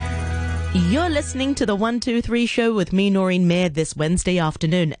You're listening to the 123 show with me, Noreen Mayer, this Wednesday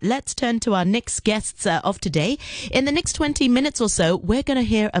afternoon. Let's turn to our next guests of today. In the next 20 minutes or so, we're going to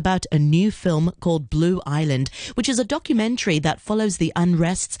hear about a new film called Blue Island, which is a documentary that follows the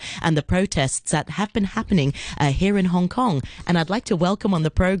unrests and the protests that have been happening here in Hong Kong. And I'd like to welcome on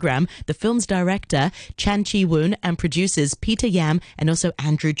the program the film's director, Tze-woon, and producers Peter Yam and also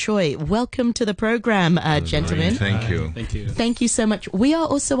Andrew Choi. Welcome to the program, gentlemen. Thank you. Thank you. Thank you so much. We are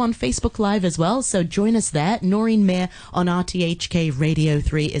also on Facebook Live as well, so join us there. Noreen Mayer on RTHK Radio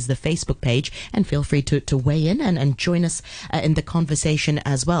 3 is the Facebook page, and feel free to weigh in and join us in the conversation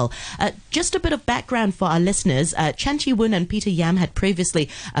as well. Just a bit of background for our listeners. Tze-woon and Peter Yam had previously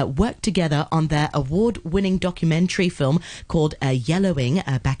worked together on their award-winning documentary film called Yellowing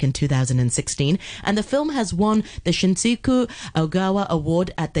back in 2016, and the film has won the Shinjuku Ogawa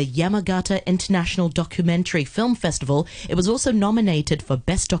Award at the Yamagata International Documentary Film Festival. It was also nominated for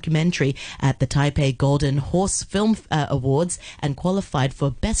Best Documentary at the Taipei Golden Horse Film Awards and qualified for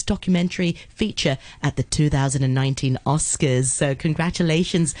Best Documentary Feature at the 2019 Oscars. So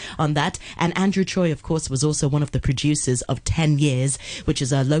congratulations on that. And Andrew Choi, of course, was also one of the producers of 10 Years, which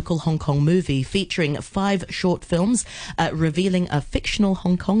is a local Hong Kong movie featuring 5 short films revealing a fictional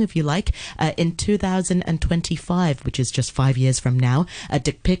Hong Kong, if you like, in 2025, which is just 5 years from now,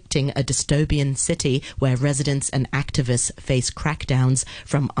 depicting a dystopian city where residents and activists face crackdowns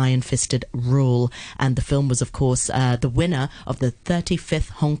from iron-fisted rule. And the film was, of course, the winner of the 35th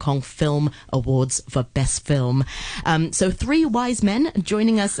Hong Kong Film Awards for Best Film. So 3 wise men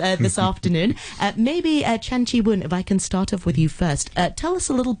joining us this afternoon. Maybe Tze-woon, if I can start off with you first. Tell us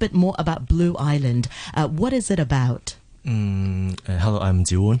a little bit more about Blue Island. What is it about? Hello, I'm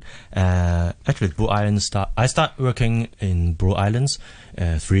Tze-woon. Actually, Blue Island I started working in Blue Islands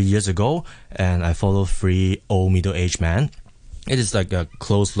 3 years ago, and I follow 3 old middle-aged men. It is like a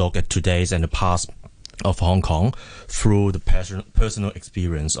close look at today's and the past of Hong Kong through the personal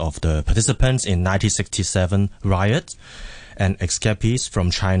experience of the participants in 1967 riot and escapees from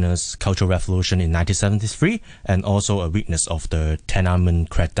China's Cultural Revolution in 1973, and also a witness of the Tiananmen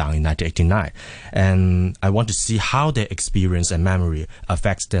crackdown in 1989. And I want to see how their experience and memory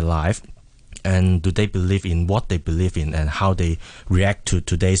affects their life, and do they believe in what they believe in, and how they react to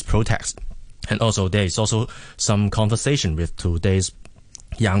today's protest. And also there is also some conversation with today's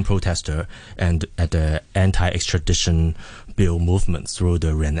young protester and at the anti-extradition bill movement through the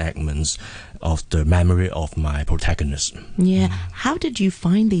reenactments of the memory of my protagonist. Yeah. How did you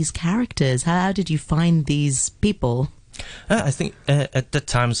find these characters? How did you find these people? I think at that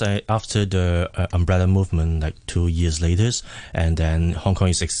time, after the umbrella movement, like 2 years later, and then Hong Kong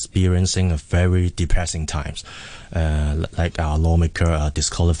is experiencing a very depressing times. Like our lawmaker are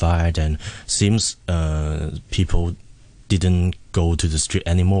disqualified, and seems people didn't go to the street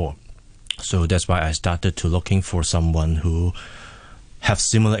anymore. So that's why I started to looking for someone who have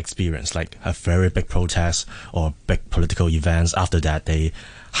similar experience, like a very big protest or big political events. After that,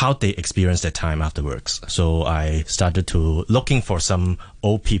 how they experience their time afterwards. So I started to looking for some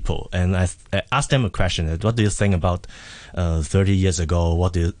old people, and I asked them a question: what do you think about 30 years ago?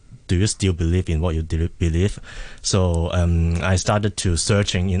 What do you still believe in what you believe? So I started to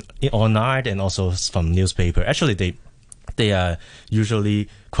searching in online and also from newspaper. Actually, they are usually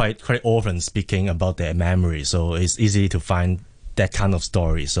quite often speaking about their memory, so it's easy to find that kind of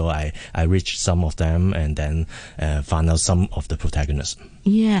story. So I reached some of them and then found out some of the protagonists.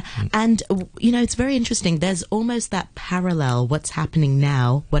 Yeah, and it's very interesting. There's almost that parallel, what's happening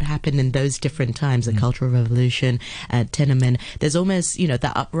now, what happened in those different times, the Cultural Revolution, Tiananmen. There's almost,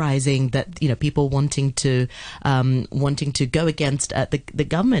 that uprising that, people wanting to go against the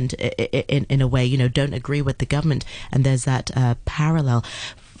government in a way, don't agree with the government. And there's that parallel.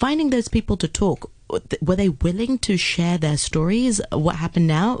 Finding those people to talk, were they willing to share their stories, what happened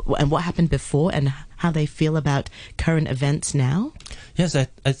now and what happened before, and how they feel about current events now? Yes, I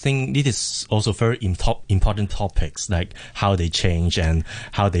think it is also very important topics, like how they change and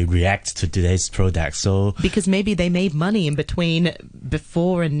how they react to today's product. So because maybe they made money in between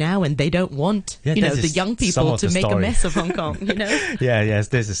before and now, and they don't want the young people to make a mess of Hong Kong. Yes,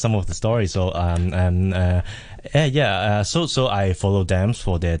 this is some of the story. So so I follow them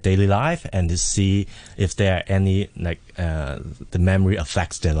for their daily life and to see if there are any the memory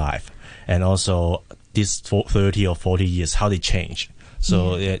affects their life, and also this 30 or 40 years how they change.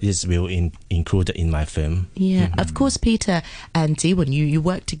 So this will include in my film. Yeah, Of course, Peter and Tze-woon, you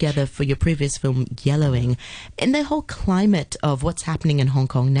worked together for your previous film, Yellowing. In the whole climate of what's happening in Hong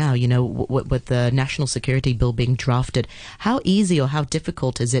Kong now, with the national security bill being drafted, how easy or how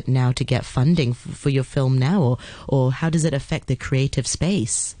difficult is it now to get funding for your film now? Or how does it affect the creative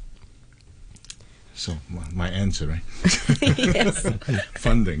space? So my answer, right? Yes.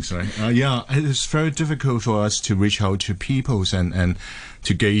 Fundings, right? Yeah, it is very difficult for us to reach out to people and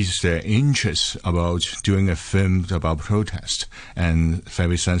to gauge their interest about doing a film about protest and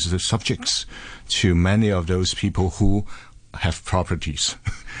very sensitive subjects to many of those people who have properties,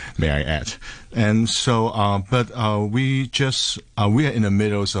 may I add. And so, we are in the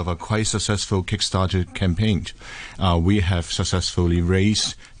middle of a quite successful Kickstarter campaign. We have successfully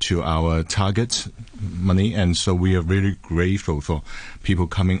raised to our target money, and so we are really grateful for people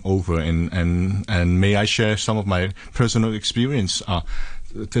coming over. And may I share some of my personal experience?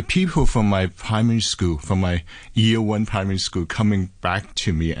 The people from my primary school, from my year 1 primary school, coming back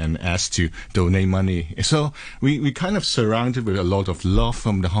to me and asked to donate money. So we kind of surrounded with a lot of love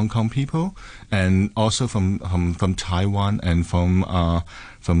from the Hong Kong people, and also from Taiwan, and from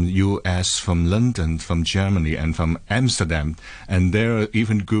US, from London, from Germany, and from Amsterdam. And there are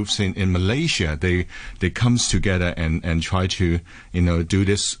even groups in Malaysia. They comes together and try to do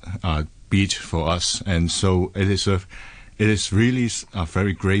this beat for us. And so it is really a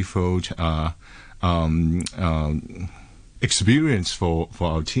very grateful experience for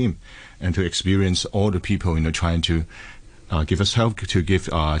our team, and to experience all the people trying to give us help, to give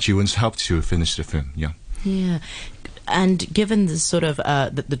Tze-woon's help to finish the film. Yeah. And given the sort of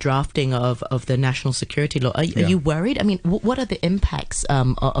the drafting of the national security law, are you worried? I mean, what are the impacts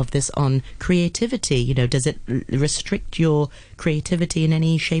of this on creativity? Does it restrict your creativity in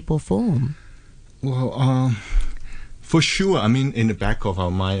any shape or form? Well, for sure. I mean, in the back of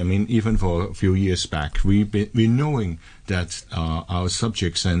our mind, I mean, even for a few years back, we knowing that our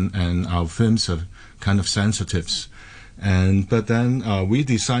subjects and our films are kind of sensitives, but then we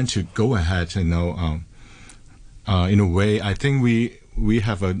decided to go ahead. In a way, I think we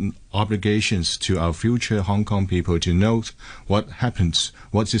have an obligations to our future Hong Kong people to note what happens,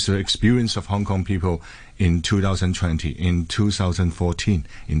 what is the experience of Hong Kong people in 2020, in 2014,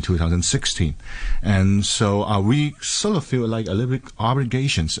 in 2016. And so we sort of feel like a little bit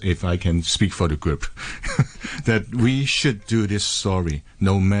obligations, if I can speak for the group, that we should do this story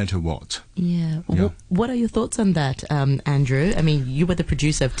no matter what. Yeah. What are your thoughts on that, Andrew? I mean, you were the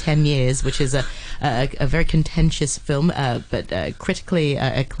producer of 10 Years, which is a very contentious film, but critically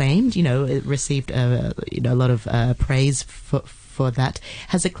acclaimed. It received a lot of praise for that.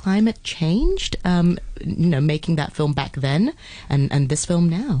 Has the climate changed, making that film back then and this film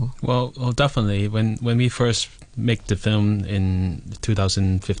now? Well, definitely. When we first make the film in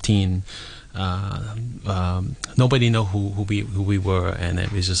 2015, nobody knew who we were, and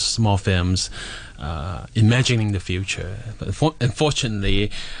it was just small films imagining the future. But unfortunately,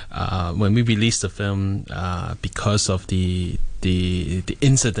 when we released the film, because of the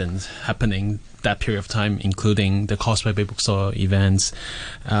incidents happening that period of time, including the Causeway Bay Bookstore events,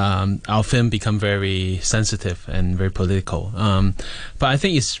 our film become very sensitive and very political. But I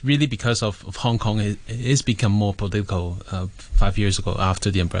think it's really because of Hong Kong. It has become more political 5 years ago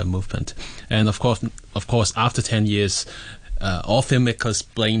after the Umbrella Movement, and of course, after 10 years. All filmmakers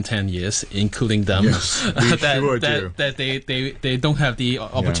blame 10 Years, including them. Yes, that they don't have the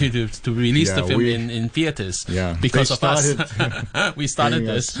opportunity to release the film in theaters because of us. We started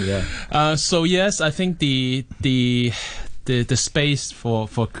this. So yes, I think the space for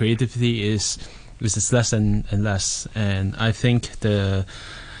creativity is less and less, and I think the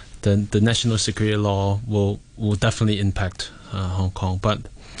national security law will definitely impact Hong Kong. But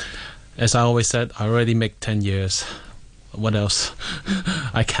as I always said, I already make 10 years. What else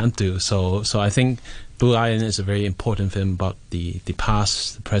I can't do? So I think Blue Island is a very important film about the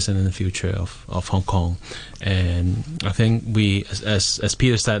past, the present, and the future of Hong Kong. And I think we, as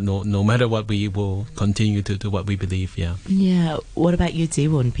Peter said, no matter what, we will continue to do what we believe. Yeah. What about you,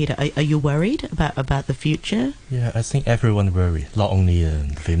 Tze-woon? Peter, are you worried about the future? Yeah, I think everyone worried. Not only a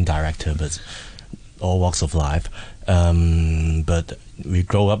film director, but all walks of life. But we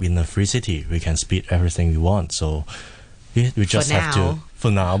grow up in a free city. We can speak everything we want. So. We just have to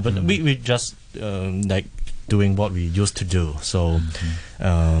for now, but we just like doing what we used to do. So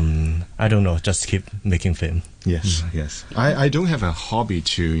I don't know, just keep making film. Yes. I don't have a hobby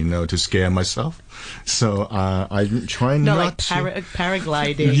to scare myself, so I'm trying not to.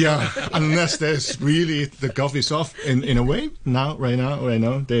 Paragliding. Yeah, unless there's really the Gulf is off in a way. Right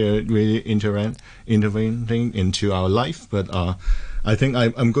now they're really intervening into our life, but. I think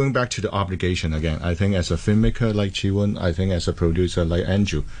I'm going back to the obligation again. I think as a filmmaker like Tze-woon, I think as a producer like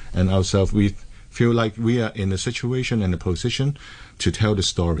Andrew and ourselves, we feel like we are in a situation and a position to tell the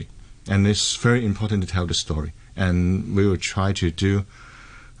story. And it's very important to tell the story. And we will try to do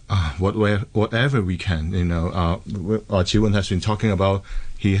whatever we can. Tze-woon has been talking about.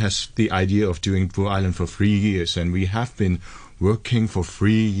 He has the idea of doing Blue Island for 3 years, and we have been working for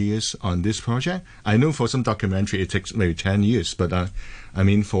 3 years on this project. I know for some documentary it takes maybe 10 years, but I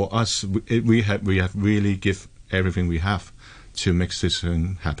mean for us, we have really give everything we have to make this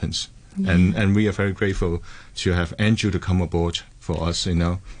thing happen, and we are very grateful to have Andrew to come aboard for us.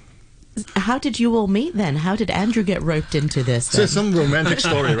 How did you all meet then? How did Andrew get roped into this? So some romantic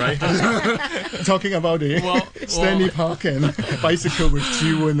story, right? Talking about the Stanley Park and bicycle with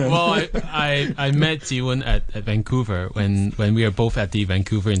Tze-woon. Well, I met Tze-woon at Vancouver when we were both at the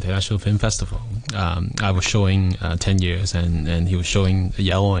Vancouver International Film Festival. I was showing 10 years and he was showing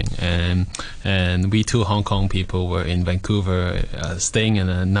Yellowing, and we two Hong Kong people were in Vancouver staying in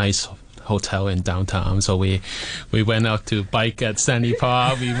a nice hotel in downtown, so we went out to bike at Stanley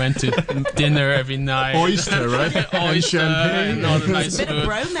Park. We went to dinner every night. Oyster, right? Oyster, champagne. And all the nice food. A bit of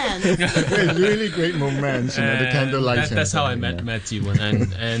romance. Really great moments, the candlelight. That's how I met Tze-woon.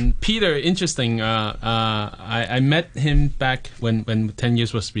 And Peter, interesting. I met him back when 10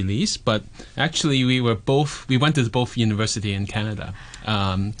 Years was released, but actually we went to both university in Canada.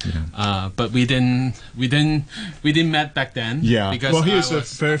 But we didn't met back then. Yeah, because he is a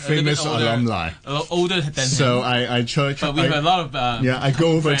very famous alumni. A lot older than him. So I try. But we have a lot of I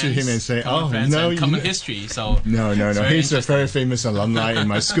go over to him and say, common history. So no. He's a very famous alumni in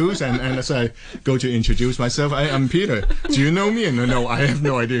my schools, and as I go to introduce myself, I'm Peter. Do you know me? And no, I have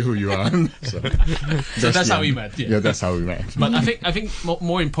no idea who you are. So that's how we met. Yeah, that's how we met. But I think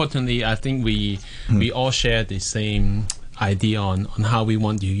more importantly, I think we all share the same idea on how we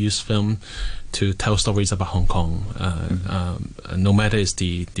want to use film to tell stories about Hong Kong, no matter it's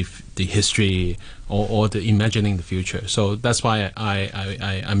the history or the imagining the future. So that's why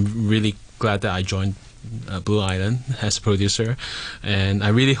I'm really glad that I joined Blue Island as a producer, and I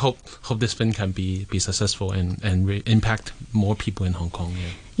really hope this film can be successful and impact more people in Hong Kong.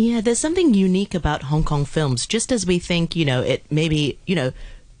 Yeah, there's something unique about Hong Kong films. Just as we think, it maybe,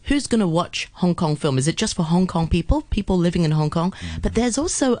 who's going to watch Hong Kong film? Is it just for Hong Kong people living in Hong Kong? Mm-hmm. But there's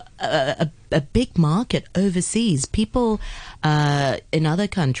also a big market overseas. People in other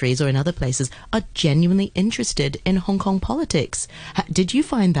countries or in other places are genuinely interested in Hong Kong politics. Did you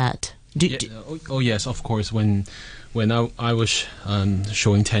find that? Yes, of course. When I was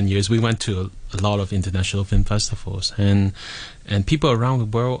showing 10 Years, we went to a lot of international film festivals, and people around the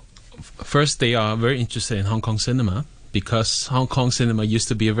world, first they are very interested in Hong Kong cinema, because Hong Kong cinema used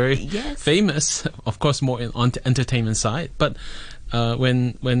to be a very famous, of course, more on the entertainment side. But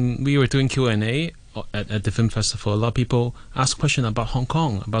when we were doing Q&A at the film festival, a lot of people ask questions about Hong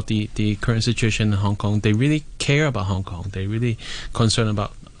Kong, about the current situation in Hong Kong. They really care about Hong Kong. They really concerned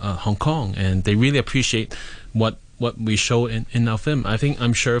about Hong Kong, and they really appreciate what we show in our film.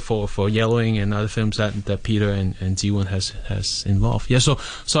 I'm sure for Yellowing and other films that Peter and Tze-woon has involved. Yeah, so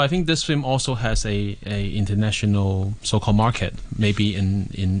I think this film also has a international so-called market, maybe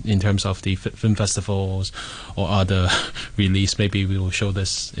in terms of the film festivals or other release. Maybe we will show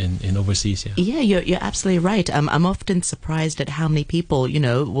this in overseas. Yeah, you're absolutely right. I'm often surprised at how many people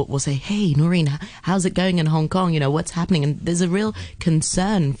will say, "Hey, Noreen, how's it going in Hong Kong? What's happening?" And there's a real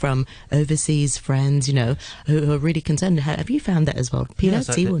concern from overseas friends, who are really concerned. Have you found that as well, Peter?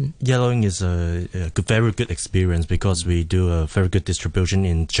 Yes, Yellowing is a very good experience because we do a very good distribution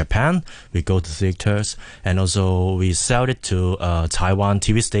in Japan. We go to theaters, and also we sell it to Taiwan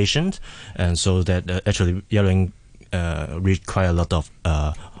TV stations, and so that actually Yellowing reach quite a lot of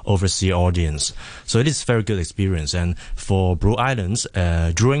overseas audience. So it is a very good experience. And for Blue Islands,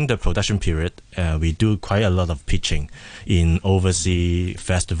 during the production period, we do quite a lot of pitching in overseas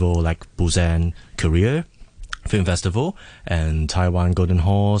festival like Busan, Korea Film Festival, and Taiwan Golden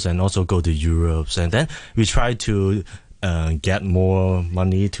Horse, and also go to Europe. And then we try to get more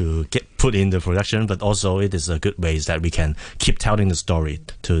money to put in the production, but also it is a good way that we can keep telling the story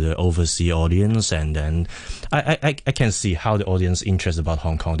to the overseas audience. And then I can see how the audience interested about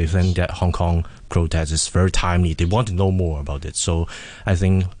Hong Kong. They think that Hong Kong protest is very timely. They want to know more about it. So I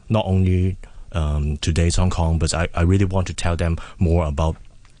think not only today's Hong Kong, but I really want to tell them more about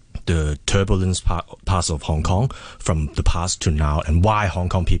the turbulence parts of Hong Kong from the past to now, and why Hong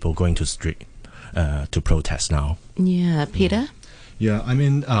Kong people going to street to protest now. Yeah, Peter? Yeah,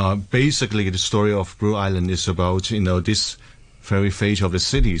 basically the story of Blue Island is about, this very fate of the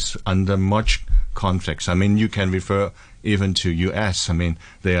cities under much conflicts. You can refer even to U.S.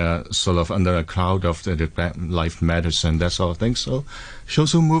 They are sort of under a cloud of the Black Lives Matters and that sort of thing. So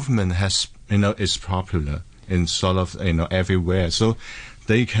social movement has, is popular in sort of, everywhere. So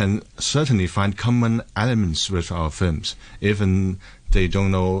they can certainly find common elements with our films, even they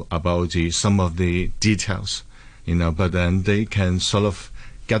don't know about some of the details, but then they can sort of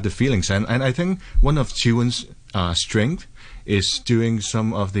get the feelings. And I think one of Tze-woon's strength is doing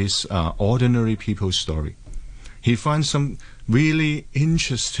some of these ordinary people's story. He finds some really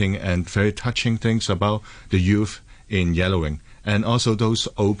interesting and very touching things about the youth in Yellowing, and also those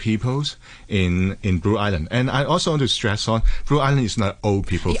old peoples in Blue Island. And I also want to stress on, Blue Island is not old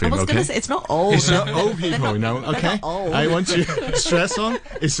people film, I was okay? going to say, it's not old. It's not old people, okay? I want to stress on,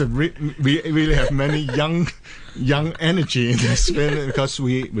 we really have many young energy in this film, because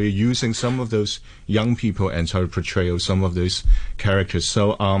we're using some of those young people and try to portray some of those characters.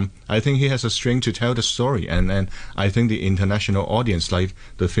 So I think he has a string to tell the story, and I think the international audience, like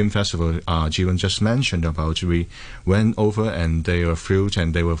the film festival Tze-woon just mentioned about, we went over and they were thrilled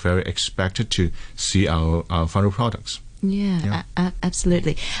and they were very expected to see our final products. Yeah.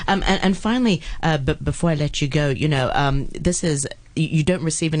 Absolutely. And finally, but before I let you go, this is, you don't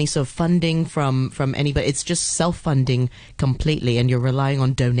receive any sort of funding from anybody. It's just self-funding completely, and you're relying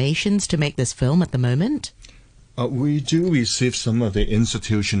on donations to make this film at the moment? We do receive some of the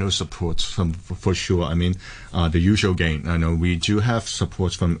institutional support for sure. I mean, the usual game. I know we do have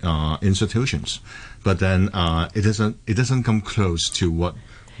support from institutions, but then it doesn't come close to what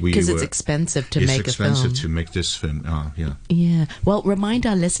because it's expensive to make a film. It's expensive to make this film. Yeah. Yeah. Well, remind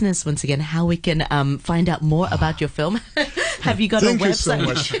our listeners once again how we can find out more about your film. Have you got a website? Thank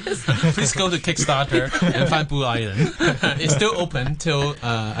you so much. Please go to Kickstarter and find Blue Island. It's still open till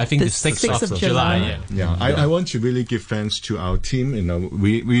I think the 6th of July. Yeah. I want to really give thanks to our team.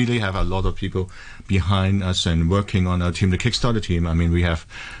 We really have a lot of people behind us and working on our team. The Kickstarter team, I mean, we have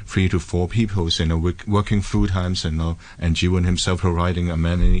 3 to 4 people, working full time, and Tze-woon himself providing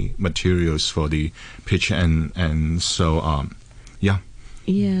many materials for the pitch, and so yeah.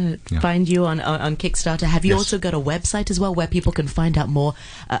 Find you on Kickstarter. Have you also got a website as well where people can find out more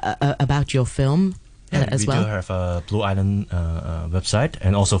about your film as well? We do have a Blue Island website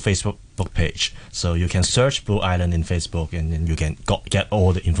and also Facebook page, so you can search Blue Island in Facebook and then you can get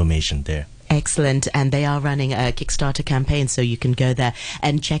all the information there. Excellent. And they are running a Kickstarter campaign, so you can go there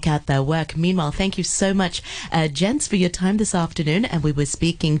and check out their work. Meanwhile, thank you so much, gents, for your time this afternoon. And we were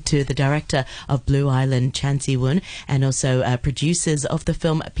speaking to the director of Blue Island, Tze-woon, and also producers of the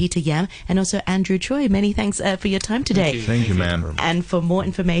film, Peter Yam, and also Andrew Choi. Many thanks for your time today. Thank you, ma'am. And for more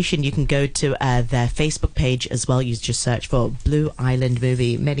information, you can go to their Facebook page as well. You just search for Blue Island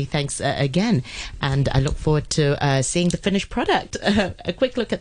Movie. Many thanks again. And I look forward to seeing the finished product. A quick look at